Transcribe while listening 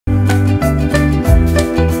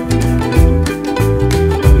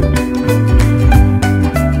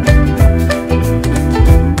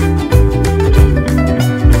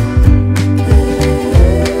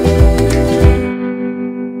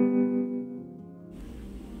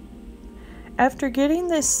After getting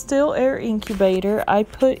this still air incubator, I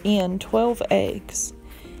put in 12 eggs,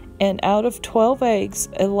 and out of 12 eggs,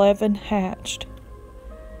 11 hatched.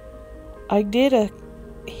 I did a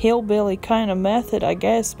hillbilly kind of method, I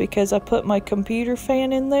guess, because I put my computer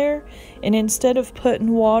fan in there, and instead of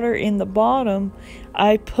putting water in the bottom,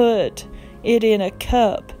 I put it in a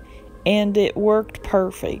cup, and it worked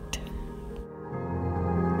perfect.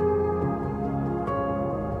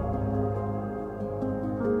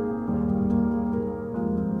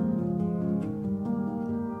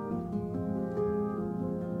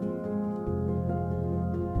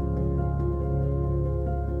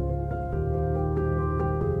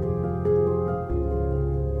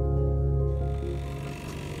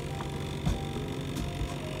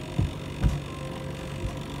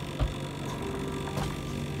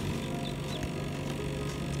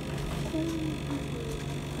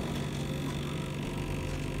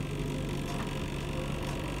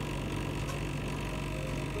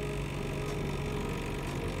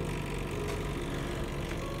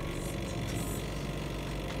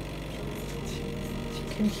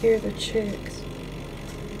 You can hear the chicks.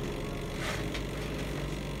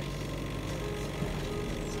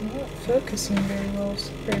 It's not focusing very well,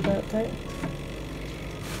 sorry about that.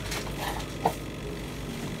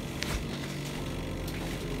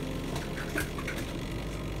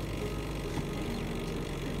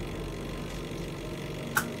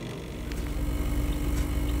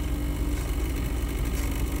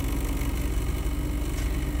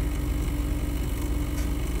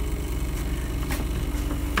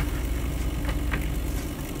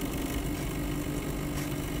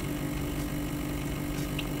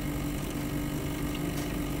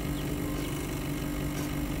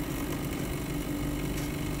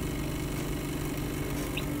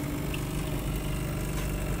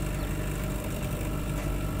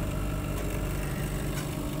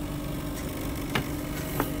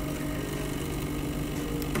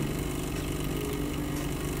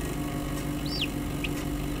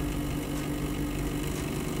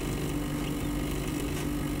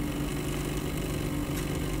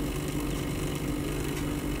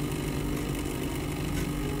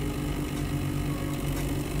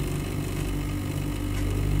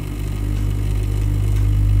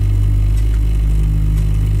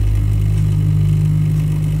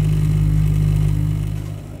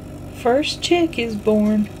 First chick is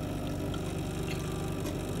born.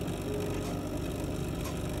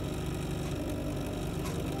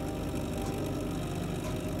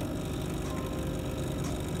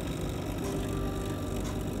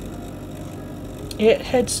 It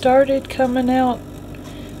had started coming out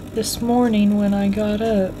this morning when I got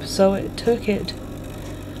up, so it took it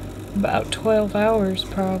about 12 hours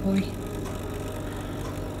probably.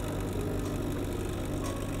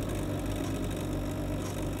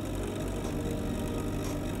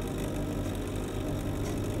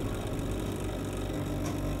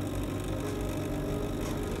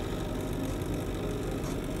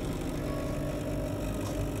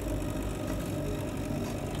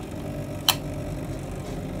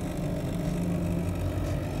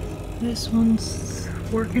 This one's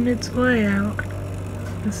working its way out.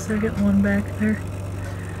 The second one back there.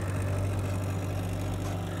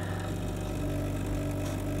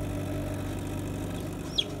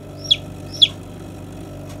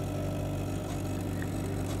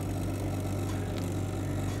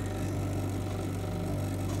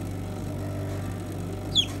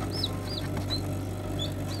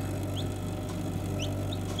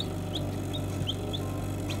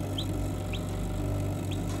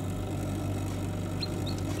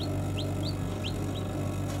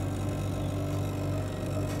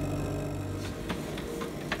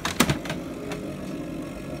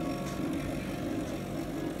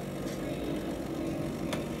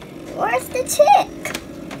 Where's the chick?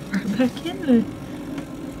 Right back in there.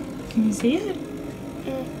 Can you see it?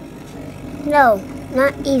 No,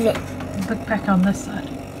 not even. Look back on this side.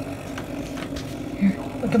 Here,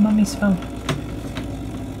 look at Mommy's phone.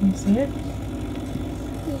 Can you see it?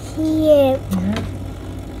 Yeah. Yeah.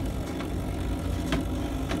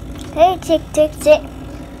 Hey, chick, chick, chick.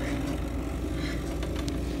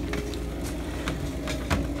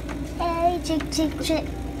 Hey, chick, chick, chick.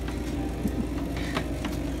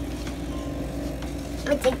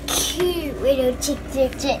 It's a cute little chick,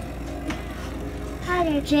 chick, chick. Hi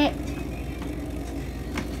there, chick.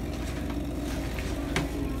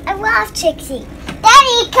 I love Trixie.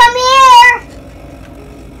 Daddy, come here!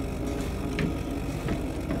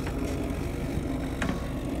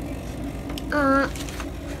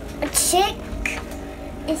 A chick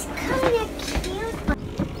is kind of cute.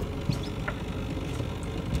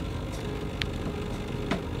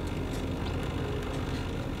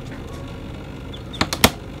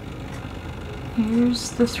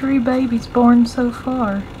 Here's the 3 babies born so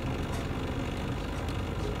far.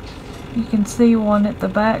 You can see one at the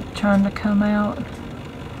back trying to come out.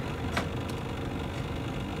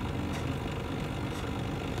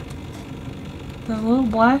 The little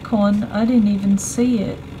black one, I didn't even see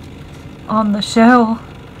it on the shell.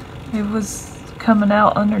 It was coming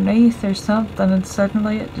out underneath or something, and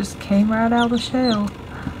suddenly it just came right out of the shell.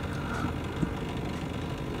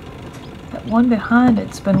 That one behind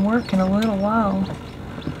it's been working a little while,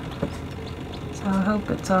 so I hope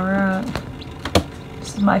it's alright.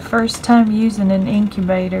 This is my first time using an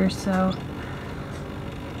incubator, so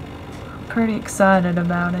I'm pretty excited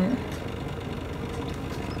about it.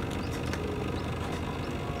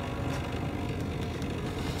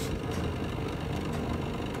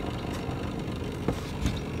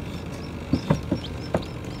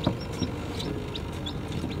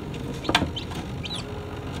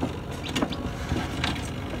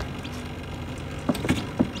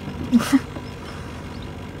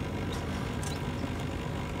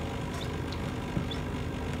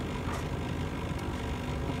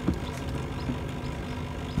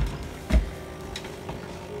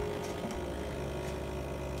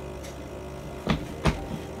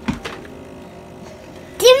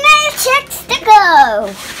 Checks to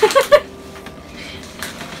go.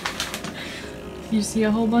 You see a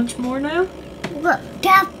whole bunch more now? Look,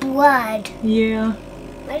 that blood. Yeah.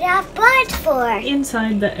 What that blood for?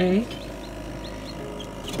 Inside the egg.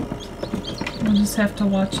 We'll just have to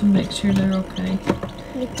watch and make sure they're okay.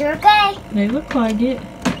 They're okay. They look like it.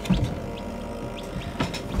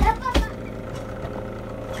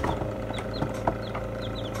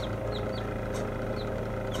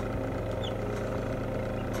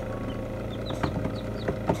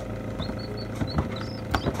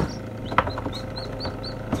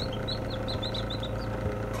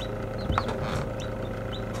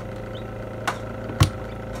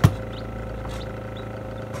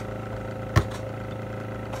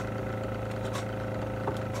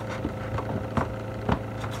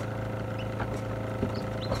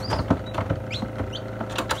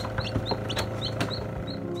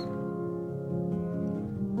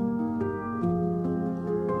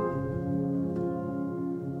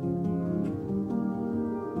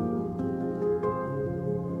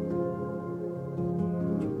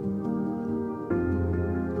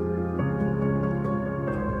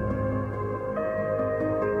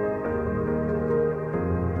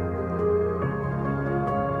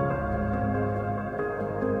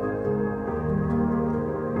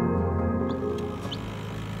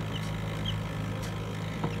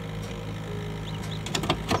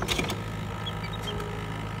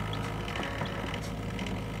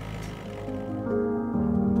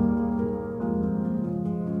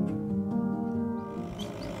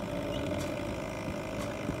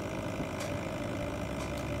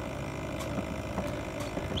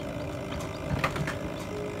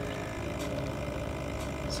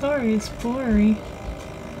 Sorry, it's blurry.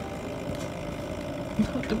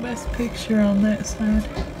 Not the best picture on that side.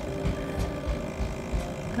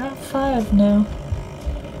 Got 5 now.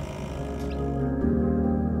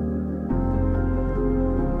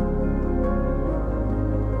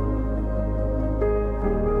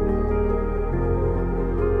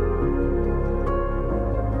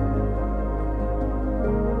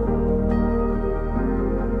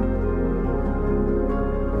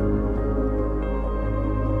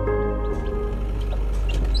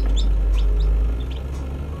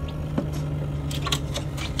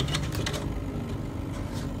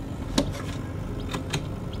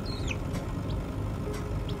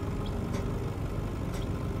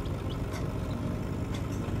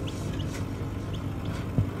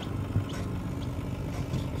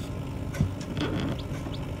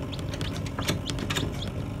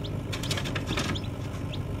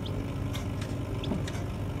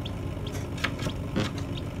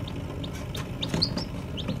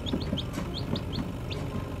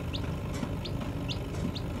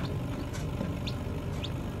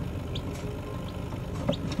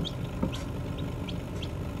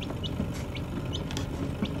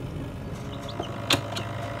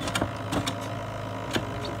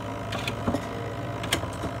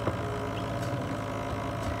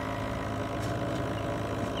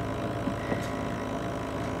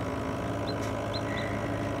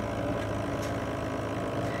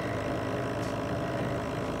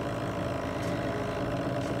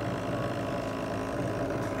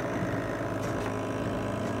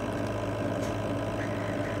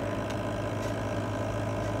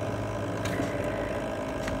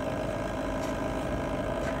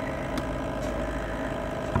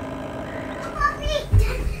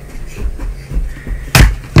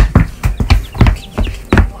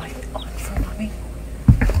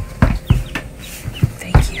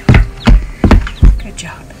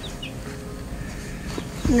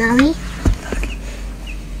 Mommy?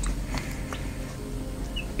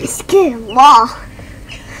 It's good wall.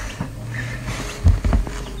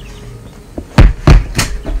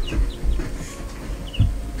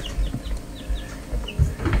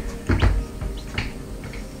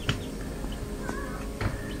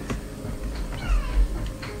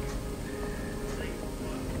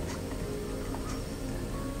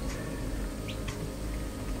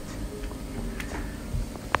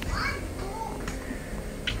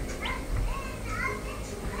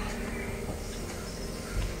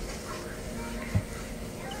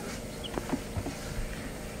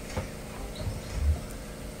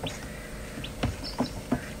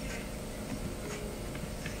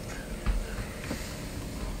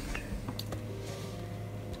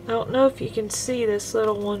 I don't know if you can see this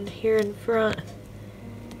little one here in front.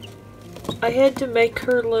 I had to make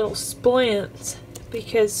her little splints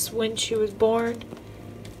because when she was born,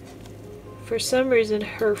 for some reason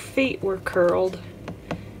her feet were curled.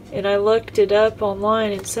 And I looked it up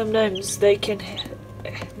online, and sometimes they can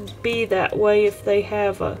be that way if they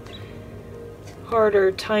have a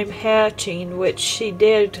harder time hatching, which she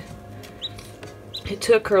did. It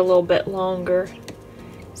took her a little bit longer.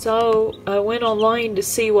 So I went online to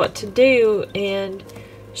see what to do and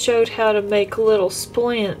showed how to make little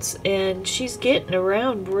splints, and she's getting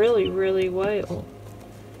around really well.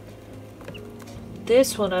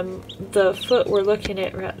 This one, the foot we're looking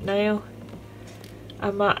at right now, I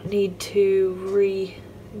might need to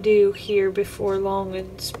redo here before long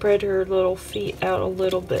and spread her little feet out a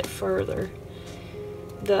little bit further.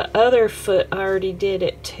 The other foot I already did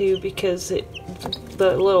it too because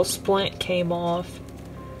the little splint came off.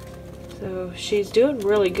 So she's doing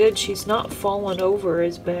really good. She's not falling over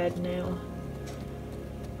as bad now.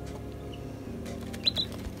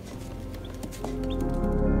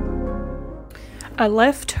 I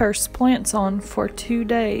left her splints on for 2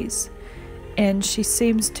 days, and she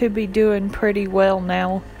seems to be doing pretty well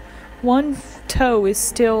now. One toe is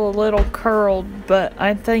still a little curled, but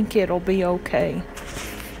I think it'll be okay.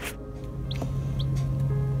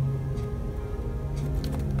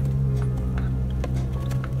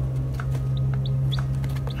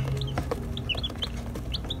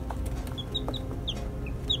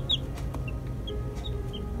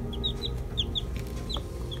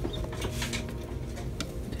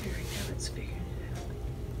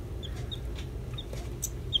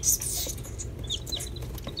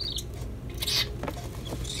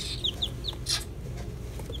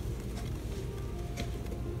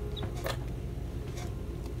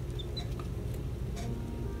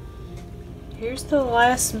 Here's the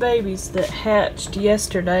last babies that hatched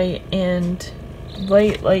yesterday and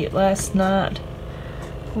late last night.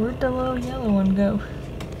 Where'd the little yellow one go?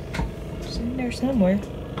 She's in there somewhere.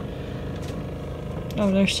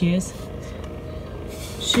 Oh, there she is.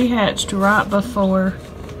 She hatched right before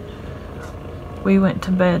we went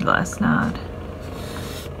to bed last night.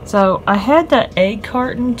 So I had the egg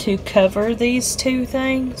carton to cover these two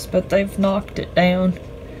things, but they've knocked it down.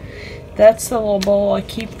 That's the little bowl I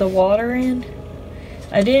keep the water in.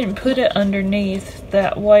 I didn't put it underneath,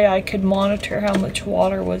 that way I could monitor how much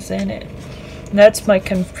water was in it. That's my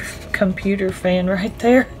computer fan right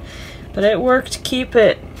there. But it worked to keep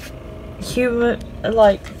it humid,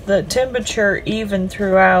 like the temperature even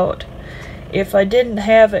throughout. If I didn't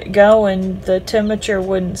have it going, the temperature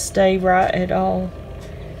wouldn't stay right at all.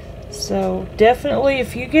 So definitely,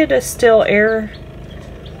 if you get a still air,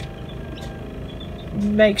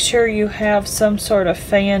 make sure you have some sort of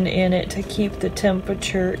fan in it to keep the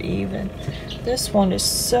temperature even. This one is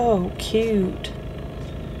so cute.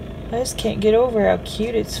 I just can't get over how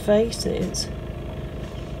cute its face is.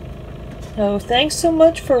 So thanks so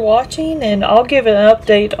much for watching, and I'll give an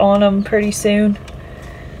update on them pretty soon.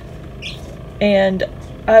 And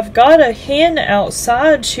I've got a hen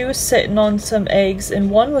outside. She was sitting on some eggs, and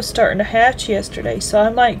one was starting to hatch yesterday, so I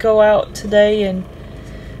might go out today and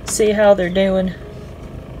see how they're doing.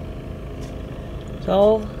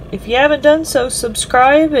 So if you haven't done so,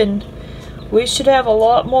 subscribe, and we should have a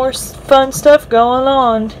lot more fun stuff going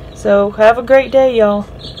on. So have a great day, y'all.